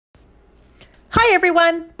Hi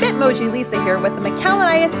everyone, Bitmoji Lisa here with the McAllen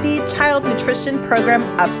ISD Child Nutrition Program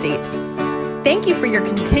Update. Thank you for your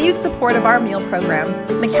continued support of our meal program.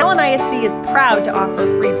 McAllen ISD is proud to offer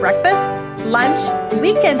free breakfast, lunch,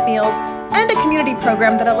 weekend meals, and a community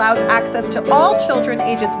program that allows access to all children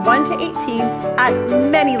ages 1 to 18 at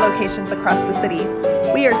many locations across the city.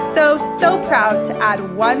 We are so proud to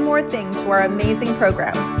add one more thing to our amazing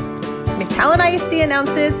program. McAllen ISD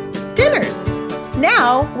announces dinners.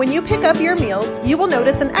 Now, when you pick up your meals, you will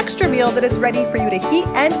notice an extra meal that is ready for you to heat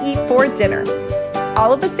and eat for dinner.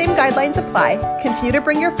 All of the same guidelines apply. Continue to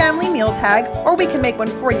bring your family meal tag, or we can make one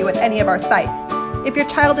for you at any of our sites. If your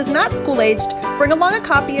child is not school-aged, bring along a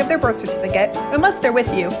copy of their birth certificate, unless they're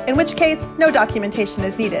with you, in which case, no documentation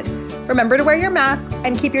is needed. Remember to wear your mask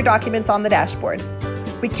and keep your documents on the dashboard.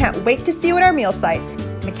 We can't wait to see you at our meal sites.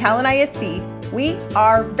 McAllen ISD, we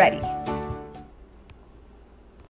are ready.